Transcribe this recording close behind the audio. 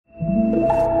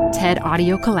TED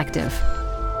Audio Collective.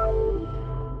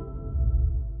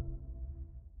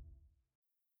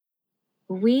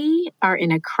 We are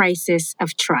in a crisis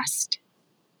of trust.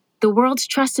 The world's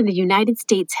trust in the United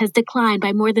States has declined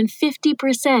by more than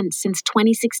 50% since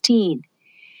 2016.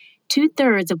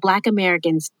 2/3 of Black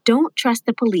Americans don't trust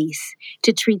the police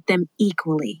to treat them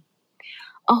equally.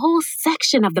 A whole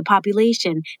section of the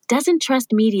population doesn't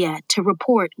trust media to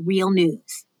report real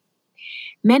news.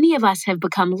 Many of us have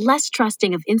become less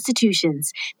trusting of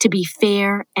institutions to be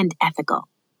fair and ethical.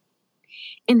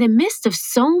 In the midst of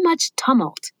so much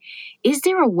tumult, is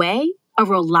there a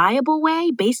reliable way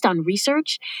based on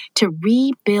research to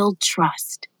rebuild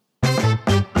trust?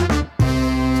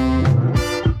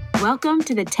 Welcome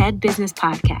to the TED Business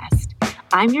Podcast.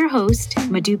 I'm your host,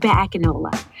 Modupe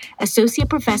Akinola, Associate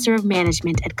Professor of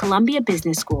Management at Columbia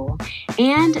Business School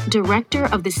and Director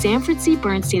of the Sanford C.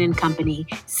 Bernstein & Company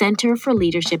Center for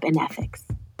Leadership and Ethics.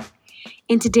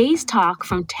 In today's talk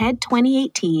from TED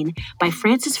 2018 by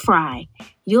Frances Frei,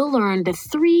 you'll learn the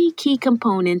 3 key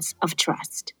components of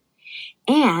trust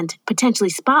and potentially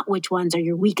spot which ones are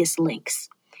your weakest links,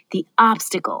 the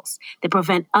obstacles that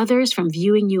prevent others from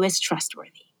viewing you as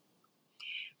trustworthy.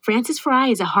 Frances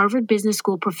Frei is a Harvard Business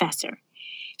School professor.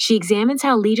 She examines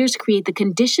how leaders create the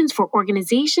conditions for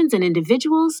organizations and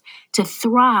individuals to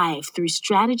thrive through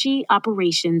strategy,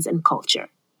 operations, and culture.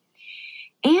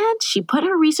 And she put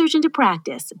her research into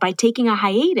practice by taking a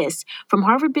hiatus from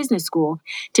Harvard Business School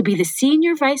to be the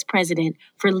Senior Vice President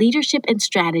for Leadership and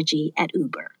Strategy at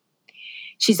Uber.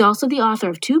 She's also the author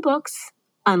of 2 books,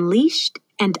 Unleashed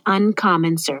and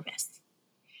Uncommon Service.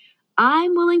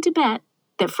 I'm willing to bet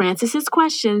that Frances's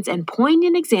questions and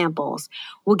poignant examples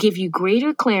will give you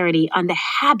greater clarity on the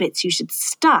habits you should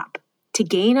stop to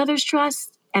gain others'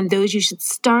 trust and those you should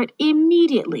start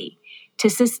immediately to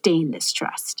sustain this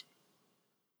trust.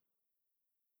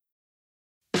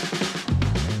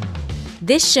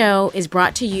 This show is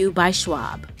brought to you by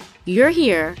Schwab. You're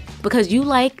here because you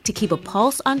like to keep a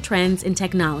pulse on trends in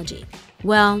technology.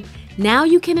 Well, now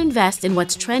you can invest in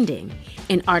what's trending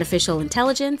in artificial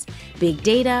intelligence, big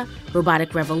data,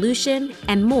 robotic revolution,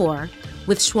 and more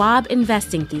with Schwab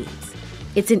Investing Themes.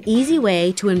 It's an easy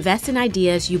way to invest in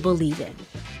ideas you believe in.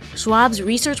 Schwab's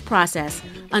research process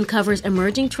uncovers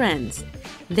emerging trends.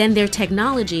 Then their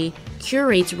technology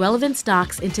curates relevant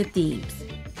stocks into themes.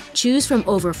 Choose from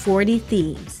over 40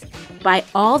 themes. Buy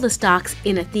all the stocks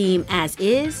in a theme as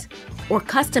is or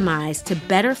customize to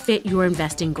better fit your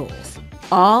investing goals.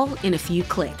 All in a few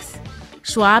clicks.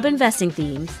 Schwab Investing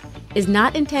Themes is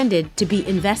not intended to be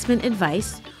investment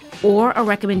advice or a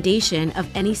recommendation of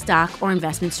any stock or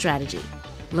investment strategy.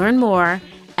 Learn more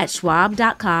at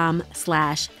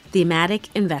schwab.com/thematic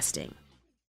investing.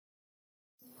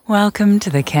 Welcome to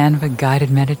the Canva guided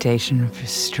meditation for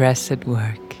stress at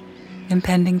work.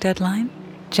 Impending deadline?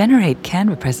 Generate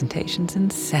Canva presentations in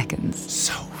seconds.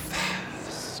 So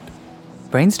fast.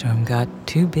 Brainstorm got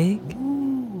too big?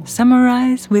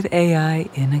 Summarize with AI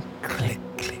in a click.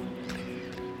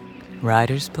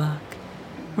 Writer's block?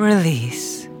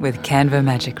 Release with Canva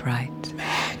Magic Write.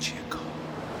 Magical.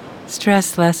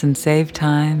 Stress less and save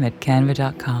time at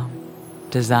canva.com.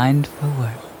 Designed for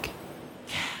work.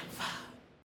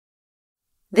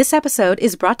 This episode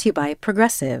is brought to you by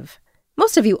Progressive.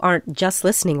 Most of you aren't just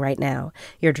listening right now.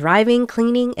 You're driving,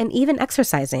 cleaning, and even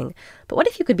exercising. But what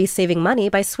if you could be saving money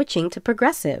by switching to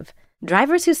Progressive?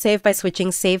 Drivers who save by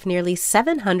switching save nearly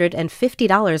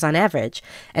 $750 on average,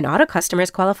 and auto customers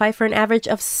qualify for an average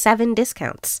of 7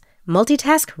 discounts.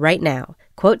 Multitask right now.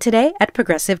 Quote today at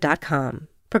Progressive.com.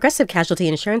 Progressive Casualty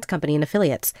Insurance Company and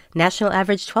Affiliates. National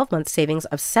average 12-month savings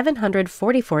of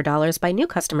 $744 by new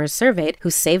customers surveyed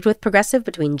who saved with Progressive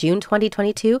between June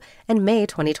 2022 and May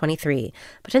 2023.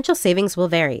 Potential savings will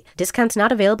vary. Discounts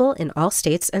not available in all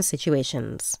states and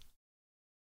situations.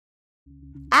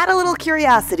 Add a little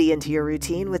curiosity into your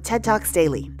routine with TED Talks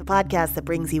Daily, the podcast that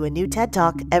brings you a new TED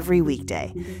Talk every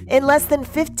weekday. In less than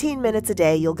 15 minutes a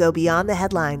day, you'll go beyond the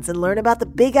headlines and learn about the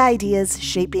big ideas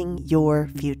shaping your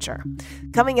future.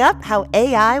 Coming up, how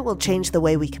AI will change the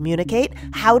way we communicate,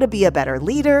 how to be a better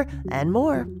leader, and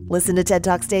more. Listen to TED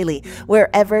Talks Daily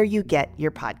wherever you get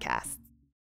your podcasts.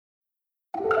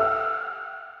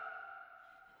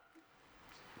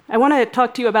 I want to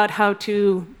talk to you about how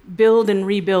to build and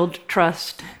rebuild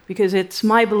trust, because it's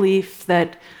my belief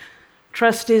that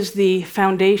trust is the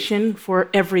foundation for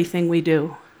everything we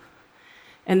do.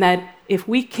 And that if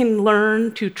we can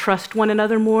learn to trust one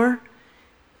another more,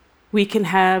 we can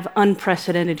have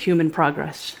unprecedented human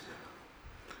progress.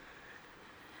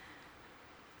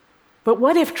 But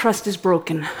what if trust is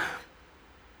broken?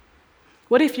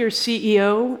 What if your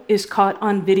CEO is caught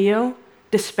on video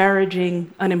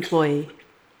disparaging an employee?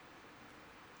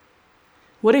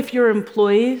 What if your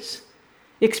employees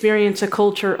experience a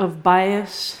culture of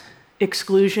bias,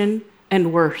 exclusion,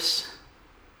 and worse?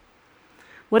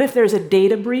 What if there's a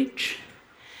data breach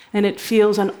and it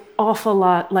feels an awful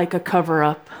lot like a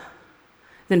cover-up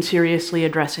than seriously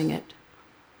addressing it?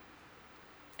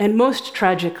 And most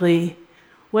tragically,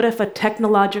 what if a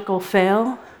technological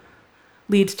fail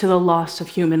leads to the loss of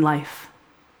human life?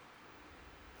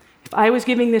 If I was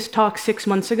giving this talk 6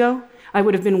 months ago, I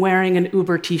would have been wearing an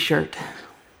Uber t-shirt.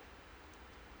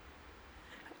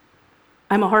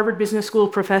 I'm a Harvard Business School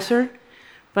professor,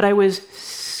 but I was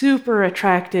super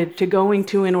attracted to going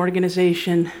to an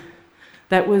organization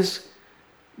that was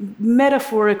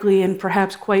metaphorically and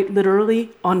perhaps quite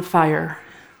literally on fire.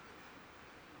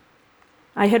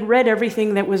 I had read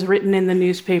everything that was written in the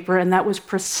newspaper, and that was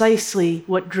precisely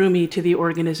what drew me to the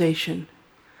organization.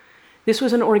 This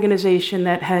was an organization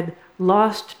that had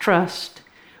lost trust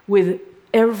with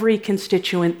every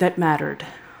constituent that mattered.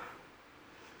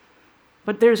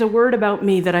 But there's a word about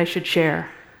me that I should share.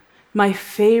 My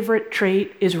favorite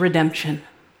trait is redemption.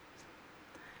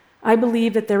 I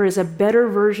believe that there is a better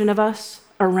version of us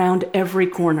around every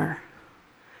corner.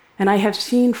 And I have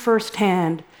seen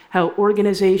firsthand how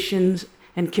organizations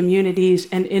and communities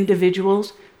and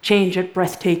individuals change at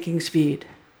breathtaking speed.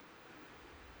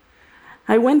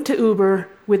 I went to Uber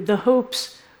with the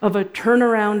hopes of a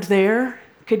turnaround there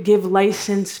could give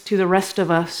license to the rest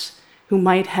of us who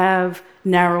might have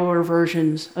narrower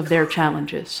versions of their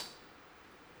challenges.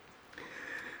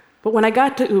 But when I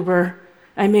got to Uber,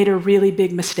 I made a really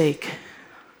big mistake.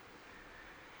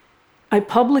 I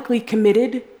publicly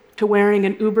committed to wearing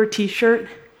an Uber t-shirt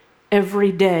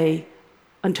every day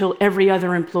until every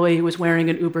other employee was wearing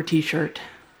an Uber t-shirt.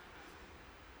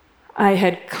 I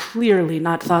had clearly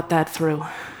not thought that through.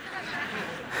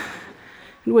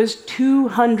 It was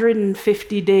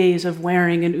 250 days of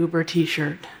wearing an Uber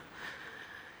t-shirt.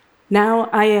 Now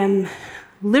I am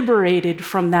liberated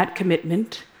from that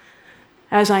commitment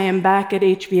as I am back at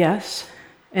HBS,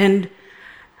 and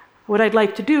what I'd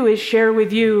like to do is share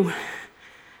with you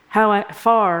how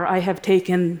far I have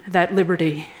taken that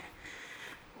liberty,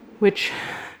 which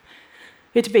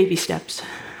it's baby steps.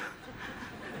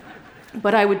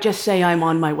 But I would just say I'm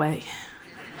on my way.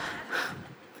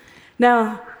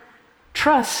 Now,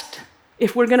 trust,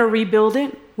 if we're going to rebuild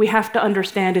it, we have to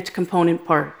understand its component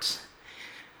parts.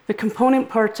 The component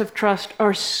parts of trust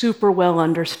are super well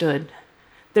understood.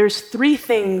 There's 3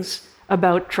 things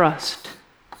about trust.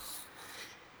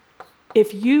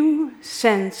 If you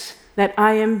sense that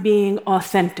I am being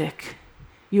authentic,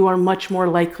 you are much more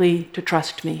likely to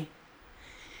trust me.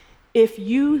 If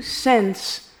you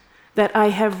sense that I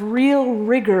have real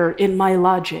rigor in my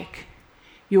logic,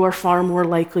 you are far more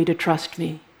likely to trust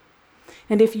me.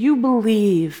 And if you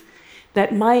believe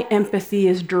that my empathy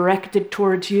is directed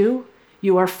towards you,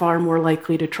 you are far more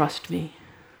likely to trust me.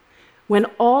 When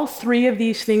all 3 of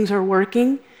these things are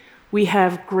working, we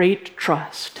have great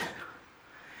trust.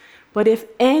 But if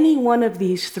any one of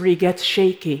these 3 gets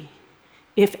shaky,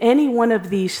 if any one of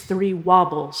these 3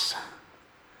 wobbles,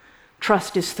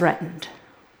 trust is threatened.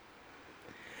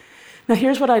 Now,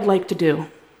 here's what I'd like to do.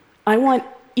 I want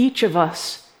each of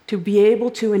us to be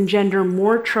able to engender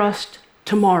more trust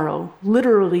tomorrow,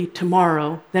 literally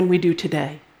tomorrow, than we do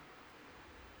today.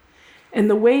 And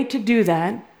the way to do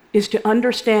that is to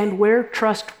understand where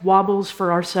trust wobbles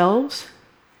for ourselves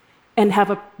and have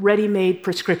a ready-made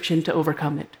prescription to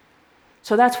overcome it.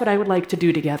 So that's what I would like to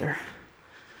do together.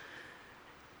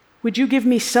 Would you give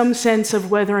me some sense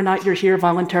of whether or not you're here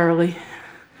voluntarily?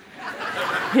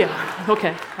 Yeah,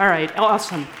 okay, all right,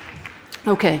 awesome.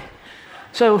 Okay,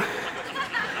 so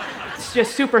it's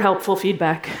just super helpful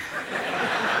feedback.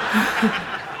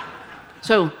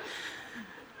 So,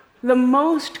 the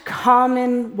most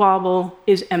common wobble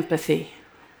is empathy.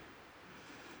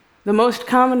 The most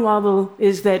common wobble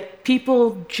is that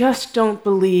people just don't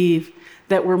believe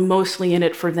that we're mostly in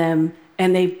it for them,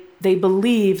 and they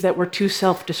believe that we're too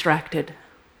self-distracted.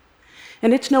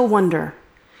 And it's no wonder.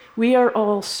 We are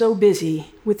all so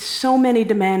busy with so many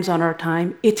demands on our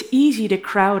time, it's easy to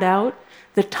crowd out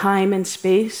the time and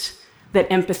space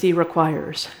that empathy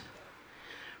requires.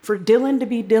 For Dylan to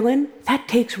be Dylan, that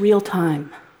takes real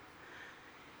time.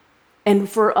 And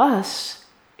for us,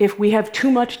 if we have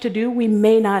too much to do, we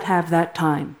may not have that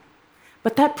time.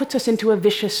 But that puts us into a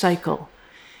vicious cycle,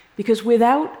 because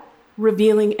without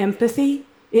revealing empathy,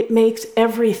 it makes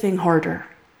everything harder.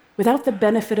 Without the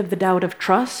benefit of the doubt of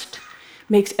trust,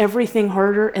 makes everything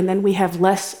harder, and then we have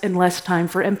less and less time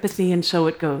for empathy, and so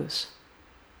it goes.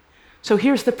 So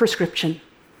here's the prescription.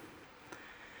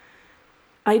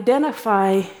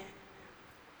 Identify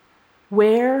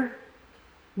where,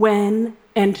 when,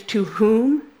 and to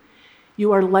whom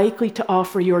you are likely to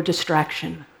offer your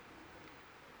distraction.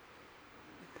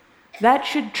 That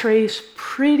should trace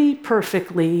pretty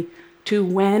perfectly to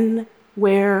when,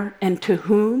 where, and to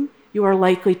whom you are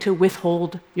likely to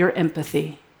withhold your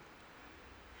empathy.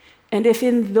 And if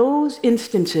in those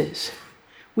instances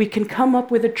we can come up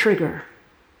with a trigger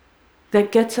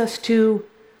that gets us to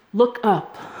look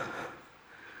up,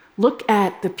 look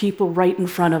at the people right in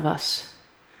front of us,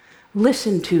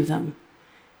 listen to them,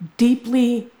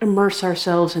 deeply immerse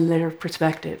ourselves in their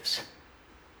perspectives,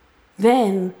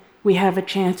 then we have a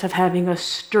chance of having a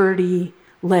sturdy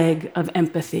leg of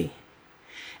empathy.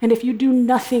 And if you do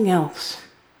nothing else,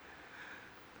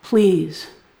 please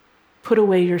put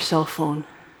away your cell phone.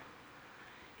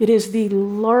 It is the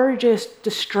largest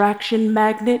distraction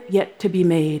magnet yet to be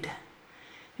made.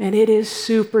 And it is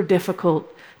super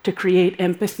difficult to create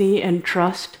empathy and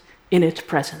trust in its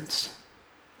presence.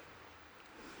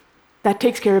 That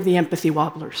takes care of the empathy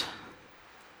wobblers.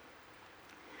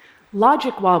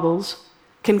 Logic wobbles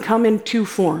can come in two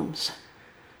forms.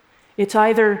 It's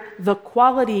either the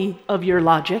quality of your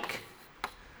logic,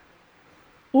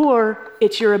 or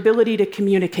it's your ability to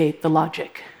communicate the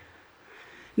logic.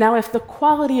 Now, if the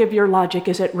quality of your logic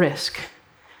is at risk,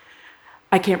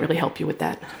 I can't really help you with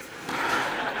that.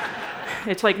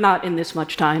 It's like not in this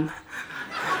much time.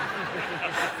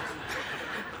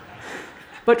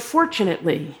 But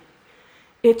fortunately,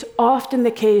 it's often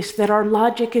the case that our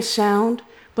logic is sound,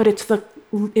 but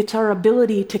it's our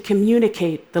ability to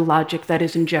communicate the logic that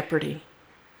is in jeopardy.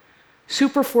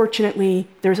 Super fortunately,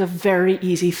 there's a very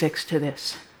easy fix to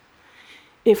this.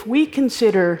 If we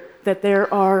consider that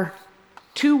there are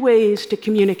two ways to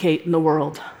communicate in the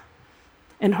world,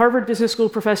 and Harvard Business School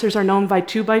professors are known by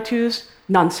 2x2s,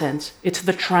 nonsense. It's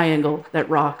the triangle that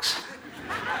rocks.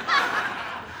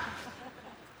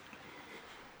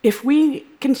 If we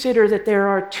consider that there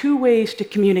are two ways to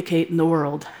communicate in the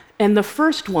world, and the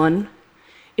first one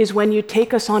is when you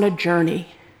take us on a journey,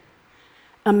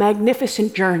 a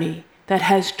magnificent journey that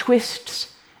has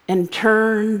twists and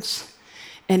turns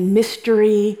and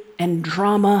mystery and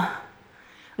drama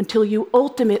until you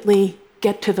ultimately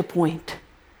get to the point.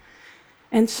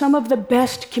 And some of the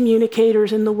best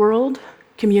communicators in the world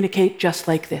communicate just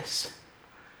like this.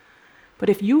 But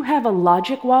if you have a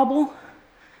logic wobble,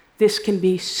 this can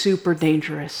be super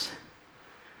dangerous.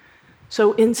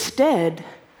 So instead,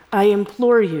 I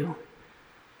implore you,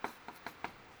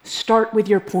 start with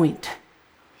your point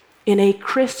in a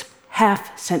crisp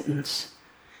half sentence,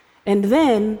 and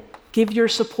then give your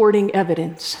supporting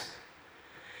evidence.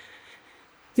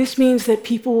 This means that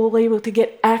people will be able to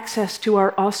get access to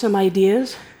our awesome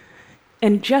ideas,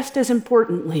 and just as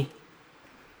importantly,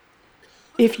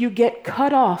 if you get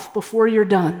cut off before you're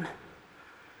done,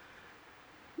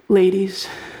 ladies,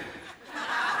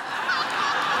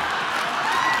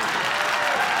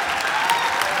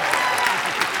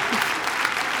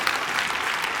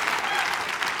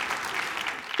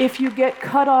 if you get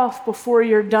cut off before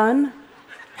you're done,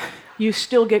 you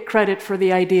still get credit for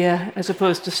the idea as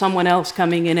opposed to someone else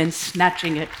coming in and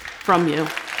snatching it from you.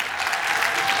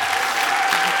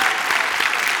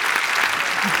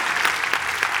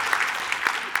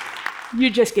 You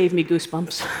just gave me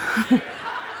goosebumps.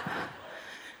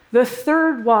 The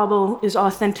third wobble is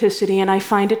authenticity, and I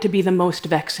find it to be the most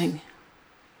vexing.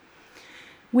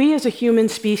 We as a human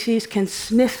species can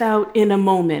sniff out in a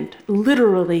moment,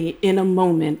 literally in a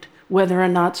moment, whether or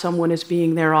not someone is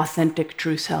being their authentic,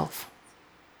 true self.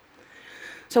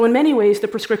 So in many ways, the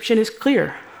prescription is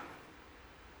clear.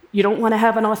 You don't want to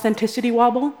have an authenticity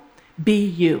wobble? Be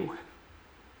you.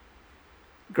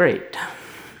 Great.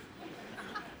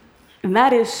 And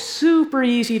that is super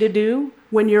easy to do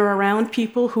when you're around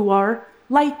people who are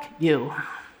like you.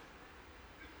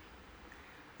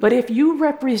 But if you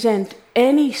represent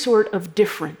any sort of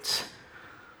difference,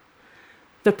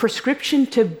 the prescription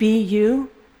to be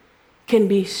you can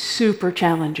be super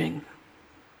challenging.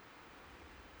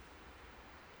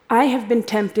 I have been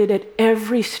tempted at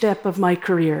every step of my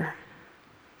career,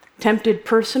 tempted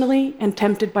personally and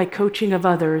tempted by coaching of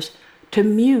others, to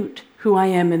mute who I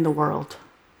am in the world.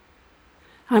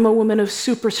 I'm a woman of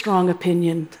super strong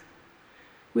opinion,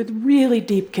 with really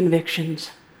deep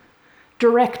convictions,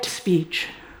 direct speech.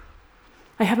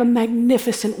 I have a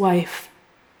magnificent wife,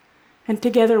 and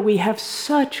together we have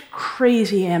such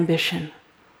crazy ambition.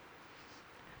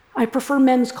 I prefer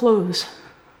men's clothes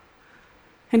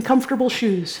and comfortable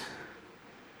shoes.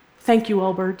 Thank you,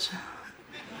 Allbirds.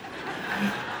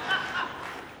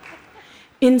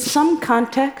 In some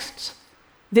contexts,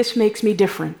 this makes me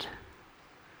different.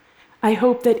 I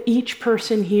hope that each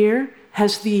person here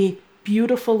has the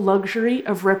beautiful luxury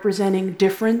of representing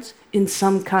difference in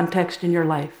some context in your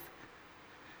life.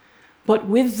 But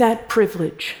with that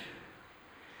privilege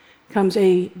comes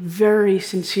a very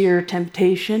sincere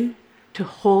temptation to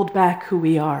hold back who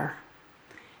we are.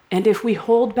 And if we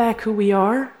hold back who we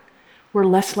are, we're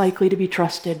less likely to be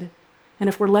trusted. And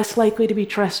if we're less likely to be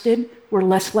trusted, we're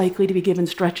less likely to be given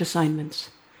stretch assignments.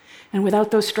 And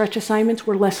without those stretch assignments,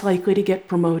 we're less likely to get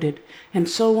promoted. And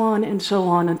so on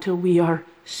until we are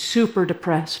super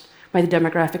depressed by the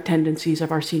demographic tendencies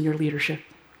of our senior leadership.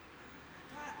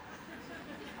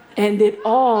 And it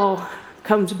all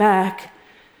comes back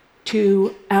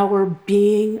to our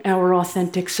being our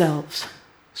authentic selves.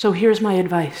 So here's my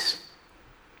advice.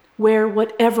 Wear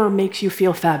whatever makes you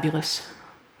feel fabulous.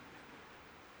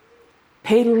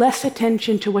 Pay less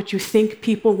attention to what you think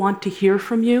people want to hear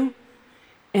from you,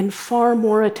 and far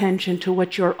more attention to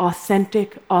what your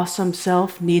authentic, awesome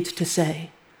self needs to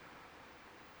say.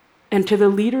 And to the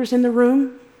leaders in the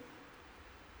room,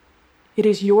 it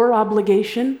is your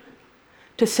obligation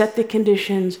to set the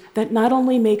conditions that not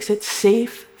only makes it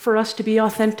safe for us to be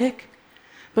authentic,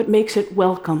 but makes it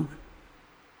welcome,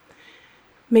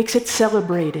 makes it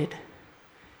celebrated,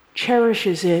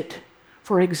 cherishes it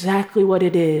for exactly what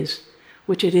it is,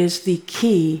 which it is the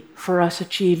key for us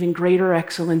achieving greater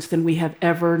excellence than we have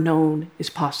ever known is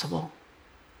possible.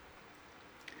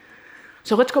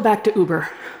 So let's go back to Uber.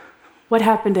 What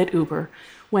happened at Uber?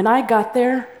 When I got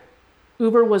there,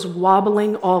 Uber was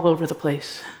wobbling all over the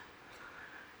place.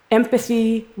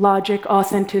 Empathy, logic,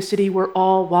 authenticity were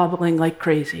all wobbling like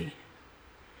crazy.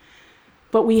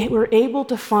 But we were able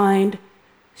to find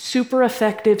super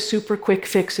effective, super quick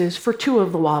fixes for two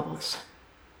of the wobbles.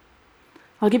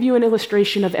 I'll give you an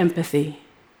illustration of empathy.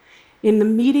 In the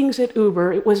meetings at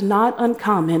Uber, it was not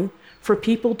uncommon for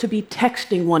people to be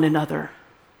texting one another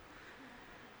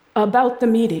about the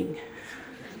meeting.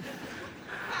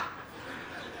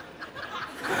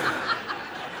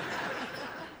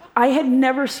 I had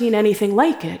never seen anything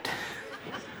like it.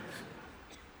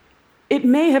 It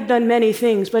may have done many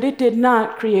things, but it did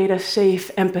not create a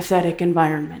safe, empathetic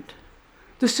environment.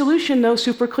 The solution, though,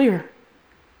 super clear.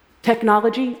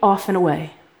 Technology off and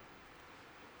away.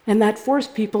 And that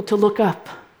forced people to look up,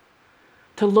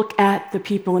 to look at the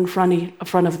people in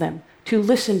front of them, to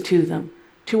listen to them,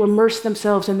 to immerse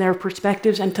themselves in their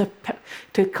perspectives, and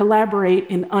to collaborate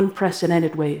in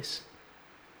unprecedented ways.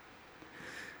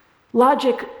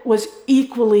 Logic was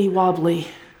equally wobbly.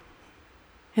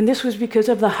 And this was because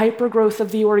of the hypergrowth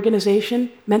of the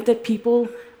organization, meant that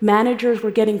managers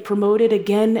were getting promoted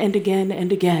again and again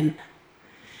and again.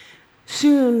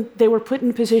 Soon, they were put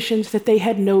in positions that they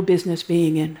had no business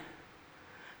being in.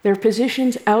 Their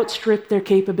positions outstripped their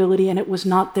capability, and it was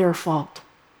not their fault.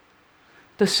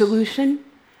 The solution?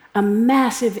 A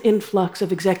massive influx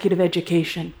of executive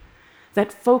education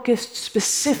that focused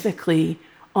specifically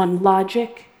on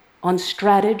logic, on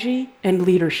strategy, and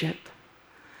leadership.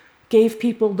 Gave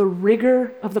people the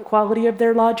rigor of the quality of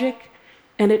their logic,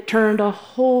 and it turned a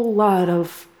whole lot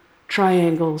of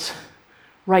triangles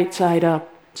right side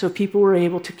up, so people were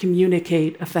able to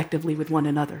communicate effectively with one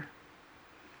another.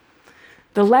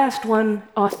 The last one,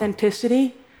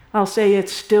 authenticity, I'll say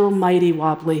it's still mighty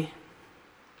wobbly.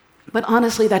 But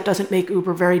honestly, that doesn't make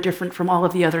Uber very different from all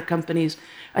of the other companies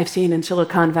I've seen in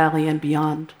Silicon Valley and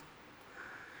beyond.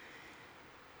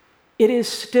 It is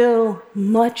still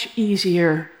much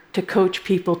easier to coach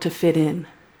people to fit in.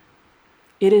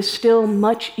 It is still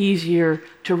much easier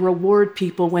to reward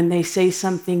people when they say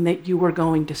something that you were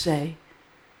going to say,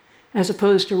 as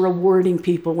opposed to rewarding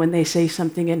people when they say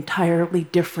something entirely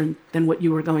different than what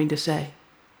you were going to say.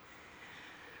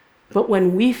 But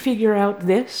when we figure out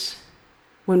this,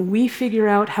 when we figure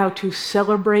out how to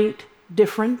celebrate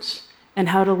difference and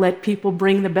how to let people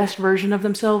bring the best version of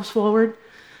themselves forward,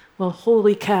 well,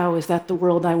 holy cow, is that the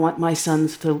world I want my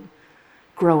sons to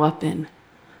grow up in.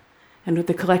 And with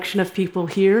the collection of people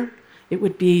here, it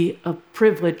would be a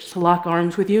privilege to lock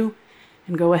arms with you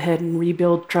and go ahead and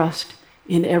rebuild trust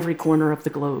in every corner of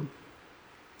the globe.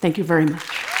 Thank you very much.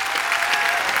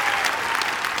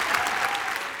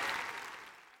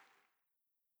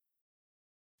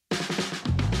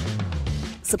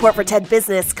 Support for TED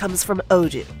Business comes from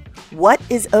Odoo. What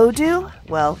is Odoo?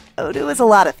 Well, Odoo is a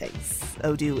lot of things.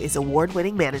 Odoo is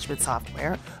award-winning management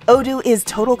software. Odoo is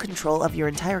total control of your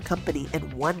entire company in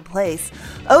one place.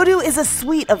 Odoo is a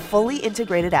suite of fully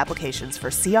integrated applications for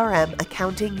CRM,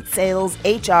 accounting, sales,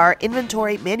 HR,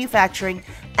 inventory, manufacturing,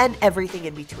 and everything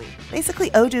in between.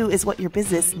 Basically, Odoo is what your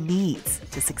business needs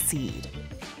to succeed.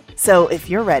 So if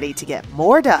you're ready to get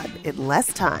more done in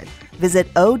less time,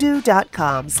 visit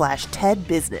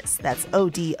odoo.com/TEDbusiness. That's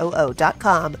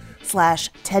ODOO.com/TEDbusiness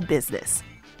odoo.com/TEDbusiness.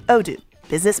 Odoo,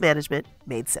 business management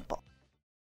made simple.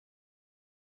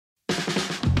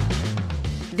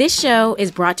 This show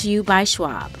is brought to you by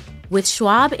Schwab. With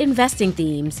Schwab investing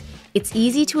themes, it's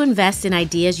easy to invest in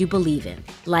ideas you believe in,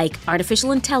 like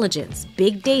artificial intelligence,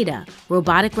 big data,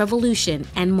 robotic revolution,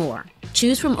 and more.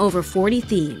 Choose from over 40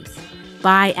 themes.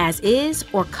 Buy as is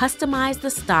or customize the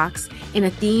stocks in a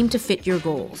theme to fit your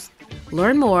goals.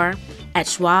 Learn more at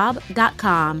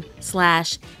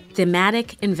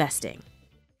schwab.com/thematic investing.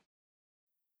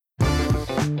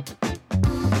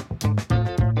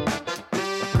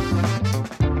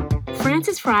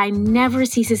 Frances Frei never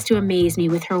ceases to amaze me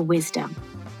with her wisdom.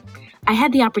 I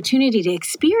had the opportunity to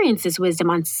experience this wisdom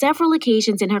on several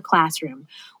occasions in her classroom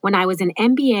when I was an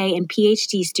MBA and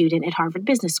PhD student at Harvard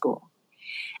Business School.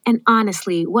 And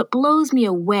honestly, what blows me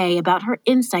away about her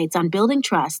insights on building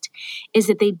trust is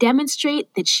that they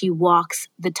demonstrate that she walks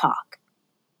the talk.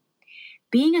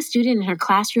 Being a student in her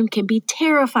classroom can be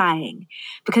terrifying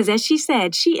because, as she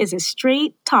said, she is a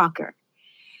straight talker.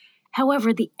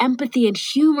 However, the empathy and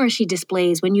humor she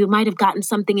displays when you might have gotten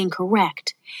something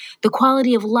incorrect, the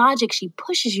quality of logic she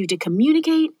pushes you to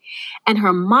communicate, and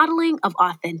her modeling of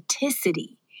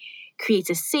authenticity creates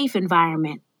a safe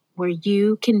environment where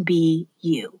you can be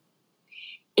you.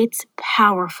 It's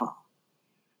powerful.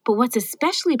 But what's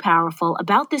especially powerful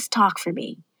about this talk for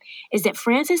me is that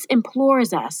Frances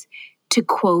implores us to,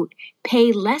 quote,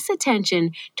 pay less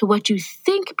attention to what you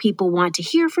think people want to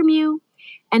hear from you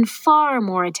and far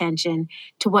more attention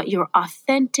to what your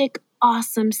authentic,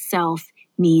 awesome self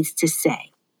needs to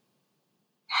say.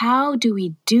 How do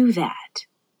we do that?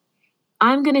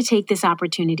 I'm going to take this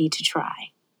opportunity to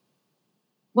try.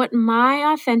 What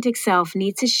my authentic self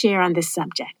needs to share on this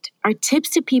subject are tips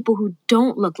to people who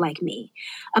don't look like me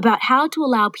about how to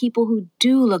allow people who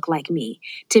do look like me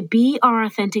to be our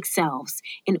authentic selves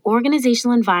in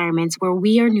organizational environments where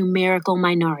we are numerical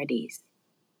minorities.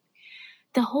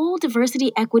 The whole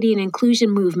diversity, equity, and inclusion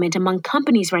movement among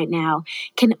companies right now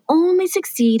can only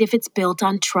succeed if it's built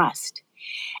on trust.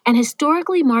 And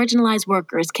historically marginalized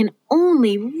workers can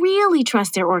only really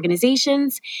trust their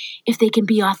organizations if they can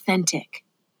be authentic.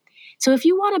 So if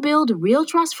you want to build real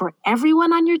trust for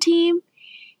everyone on your team,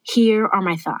 here are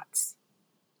my thoughts.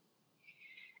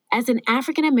 As an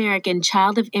African American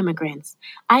child of immigrants,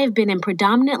 I have been in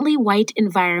predominantly white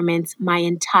environments my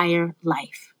entire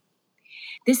life.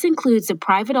 This includes the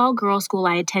private all-girls school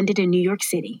I attended in New York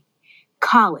City,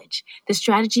 college, the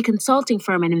strategy consulting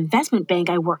firm and investment bank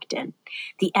I worked in,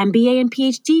 the MBA and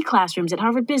PhD classrooms at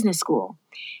Harvard Business School,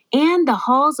 and the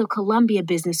halls of Columbia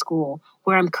Business School,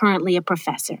 where I'm currently a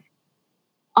professor.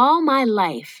 All my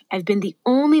life, I've been the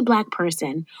only Black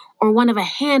person or one of a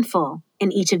handful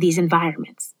in each of these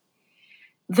environments.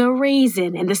 The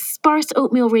raisin and the sparse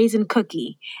oatmeal raisin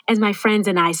cookie, as my friends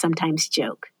and I sometimes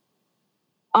joke.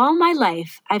 All my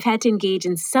life, I've had to engage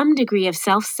in some degree of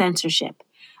self-censorship,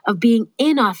 of being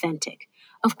inauthentic,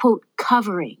 of, quote,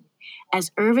 covering,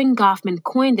 as Irving Goffman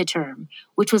coined the term,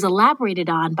 which was elaborated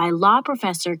on by law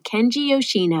professor Kenji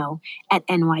Yoshino at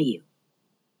NYU.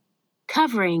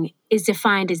 Covering is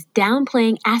defined as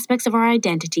downplaying aspects of our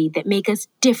identity that make us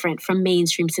different from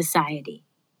mainstream society.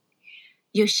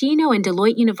 Yoshino and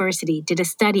Deloitte University did a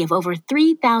study of over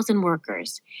 3,000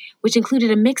 workers, which included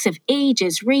a mix of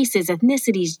ages, races,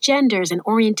 ethnicities, genders, and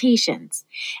orientations.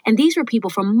 And these were people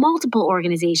from multiple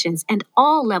organizations and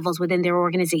all levels within their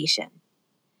organization.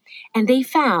 And they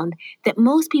found that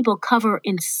most people cover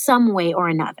in some way or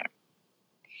another.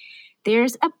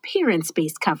 There's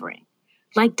appearance-based covering,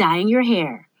 like dyeing your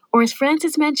hair, or as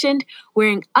Frances mentioned,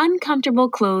 wearing uncomfortable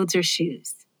clothes or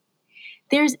shoes.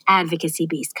 There's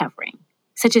advocacy-based covering,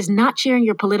 such as not sharing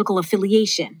your political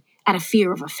affiliation out of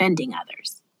fear of offending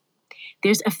others.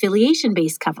 There's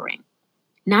affiliation-based covering,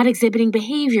 not exhibiting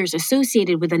behaviors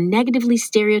associated with a negatively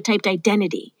stereotyped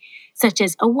identity, such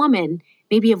as a woman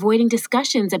maybe avoiding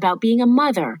discussions about being a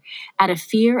mother out of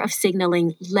fear of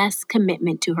signaling less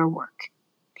commitment to her work.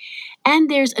 And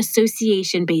there's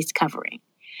association-based covering,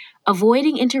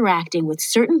 avoiding interacting with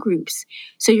certain groups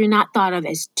so you're not thought of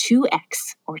as too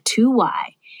X or too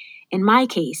Y. In my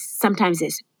case, sometimes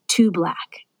it's too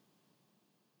Black.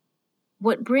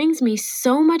 What brings me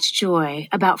so much joy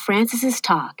about Frances's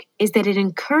talk is that it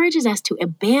encourages us to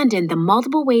abandon the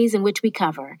multiple ways in which we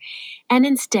cover and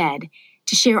instead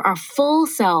to share our full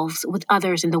selves with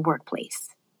others in the workplace.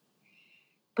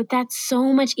 But that's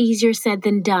so much easier said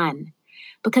than done,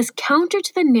 because counter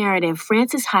to the narrative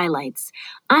Frances highlights,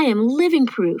 I am living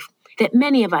proof that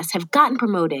many of us have gotten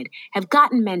promoted, have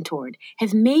gotten mentored,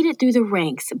 have made it through the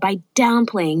ranks by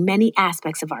downplaying many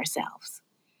aspects of ourselves.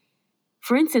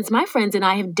 For instance, my friends and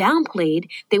I have downplayed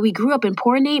that we grew up in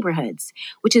poor neighborhoods,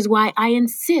 which is why I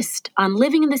insist on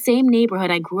living in the same neighborhood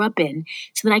I grew up in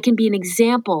so that I can be an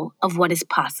example of what is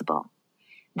possible.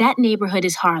 That neighborhood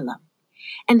is Harlem.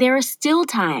 And there are still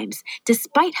times,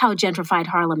 despite how gentrified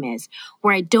Harlem is,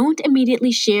 where I don't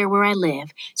immediately share where I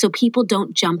live so people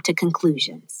don't jump to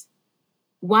conclusions.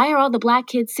 Why are all the Black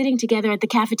kids sitting together at the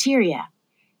cafeteria?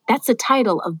 That's the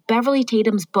title of Beverly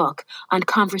Tatum's book on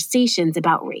conversations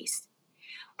about race.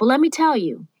 But let me tell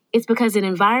you, it's because in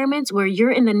environments where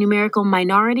you're in the numerical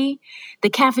minority, the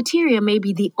cafeteria may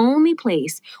be the only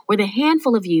place where the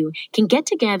handful of you can get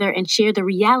together and share the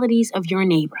realities of your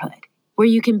neighborhood, where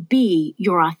you can be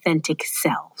your authentic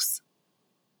selves.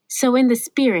 So in the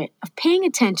spirit of paying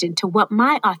attention to what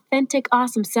my authentic,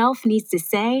 awesome self needs to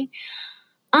say,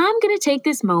 I'm going to take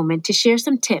this moment to share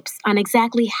some tips on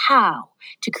exactly how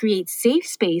to create safe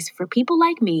space for people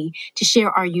like me to share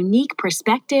our unique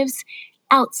perspectives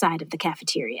outside of the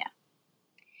cafeteria.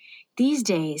 These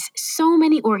days, so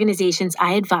many organizations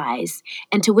I advise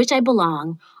and to which I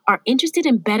belong are interested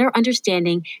in better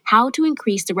understanding how to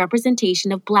increase the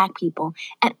representation of Black people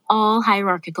at all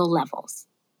hierarchical levels.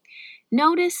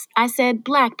 Notice I said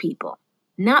Black people,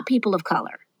 not people of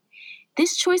color.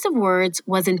 This choice of words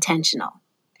was intentional,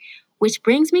 which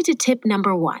brings me to tip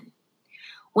number 1.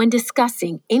 When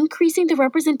discussing increasing the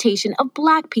representation of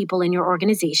Black people in your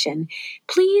organization,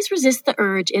 please resist the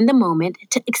urge in the moment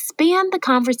to expand the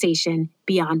conversation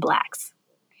beyond Blacks.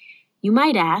 You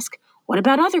might ask, what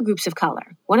about other groups of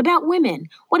color? What about women?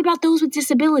 What about those with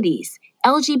disabilities,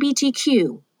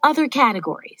 LGBTQ, other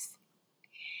categories?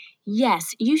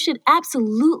 Yes, you should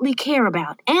absolutely care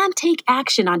about and take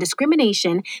action on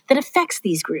discrimination that affects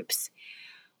these groups.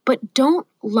 But don't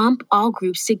lump all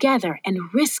groups together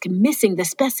and risk missing the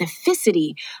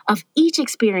specificity of each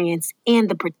experience and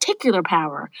the particular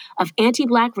power of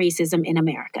anti-Black racism in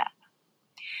America.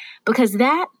 Because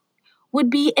that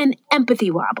would be an empathy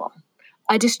wobble,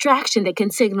 a distraction that can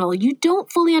signal you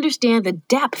don't fully understand the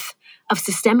depth of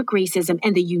systemic racism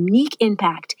and the unique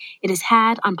impact it has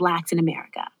had on Blacks in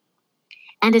America.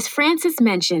 And as Frances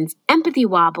mentions, empathy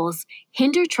wobbles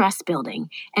hinder trust building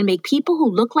and make people who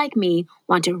look like me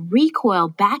want to recoil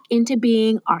back into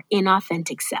being our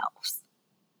inauthentic selves.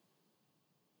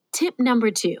 Tip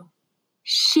number 2,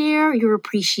 share your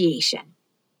appreciation.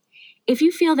 If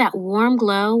you feel that warm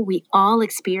glow we all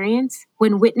experience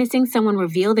when witnessing someone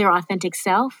reveal their authentic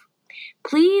self,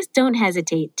 please don't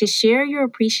hesitate to share your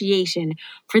appreciation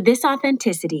for this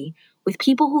authenticity with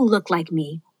people who look like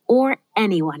me or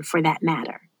anyone for that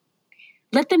matter.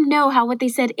 Let them know how what they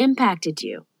said impacted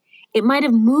you. It might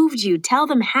have moved you. Tell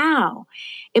them how.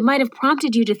 It might have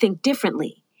prompted you to think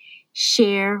differently.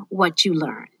 Share what you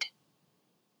learned.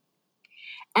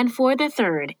 And for the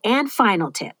third and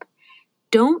final tip,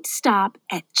 don't stop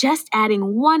at just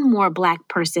adding one more Black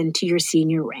person to your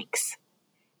senior ranks.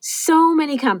 So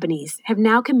many companies have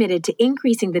now committed to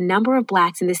increasing the number of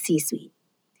Blacks in the C-suite.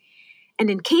 And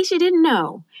in case you didn't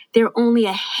know, there are only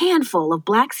a handful of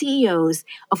Black CEOs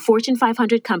of Fortune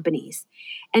 500 companies.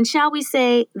 And shall we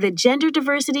say, the gender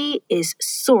diversity is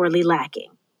sorely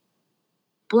lacking.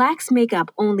 Blacks make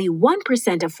up only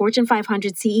 1% of Fortune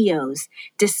 500 CEOs,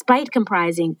 despite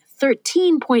comprising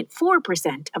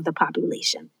 13.4% of the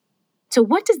population. So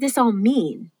what does this all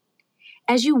mean?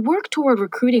 As you work toward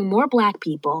recruiting more Black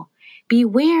people,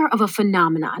 beware of a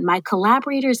phenomenon my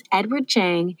collaborators Edward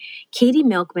Chang, Katie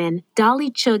Milkman,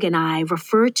 Dolly Chug, and I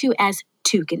refer to as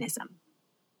toucanism.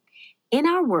 In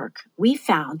our work, we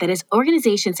found that as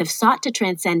organizations have sought to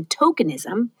transcend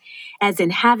tokenism, as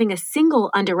in having a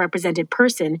single underrepresented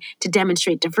person to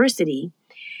demonstrate diversity,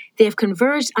 they have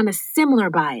converged on a similar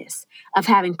bias of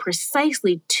having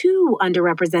precisely 2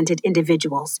 underrepresented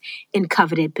individuals in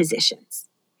coveted positions.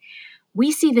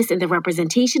 We see this in the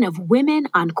representation of women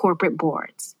on corporate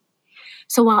boards.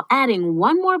 So while adding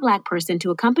one more Black person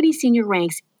to a company's senior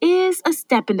ranks is a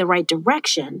step in the right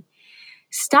direction,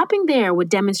 stopping there would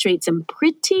demonstrate some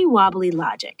pretty wobbly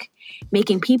logic,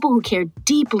 making people who care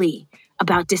deeply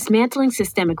about dismantling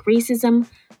systemic racism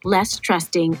less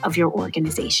trusting of your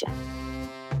organization.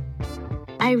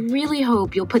 I really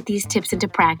hope you'll put these tips into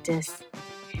practice.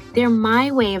 They're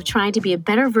my way of trying to be a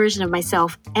better version of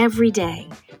myself every day,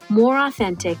 more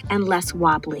authentic and less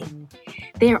wobbly.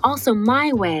 They are also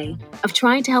my way of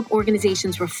trying to help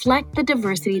organizations reflect the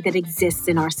diversity that exists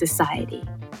in our society.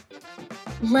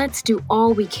 Let's do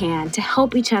all we can to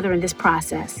help each other in this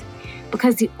process,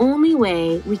 because the only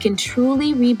way we can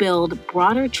truly rebuild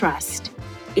broader trust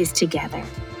is together.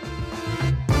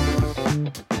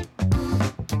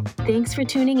 Thanks for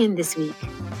tuning in this week.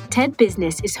 TED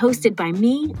Business is hosted by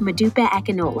me, Modupe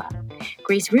Akinola.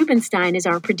 Grace Rubenstein is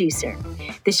our producer.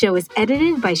 The show is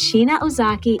edited by Sheena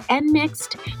Ozaki and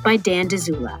mixed by Dan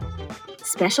DeZula.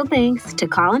 Special thanks to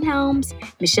Colin Helms,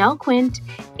 Michelle Quint,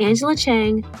 Angela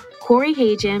Chang, Corey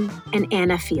Hagem, and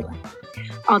Anna Phelan.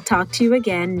 I'll talk to you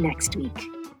again next week.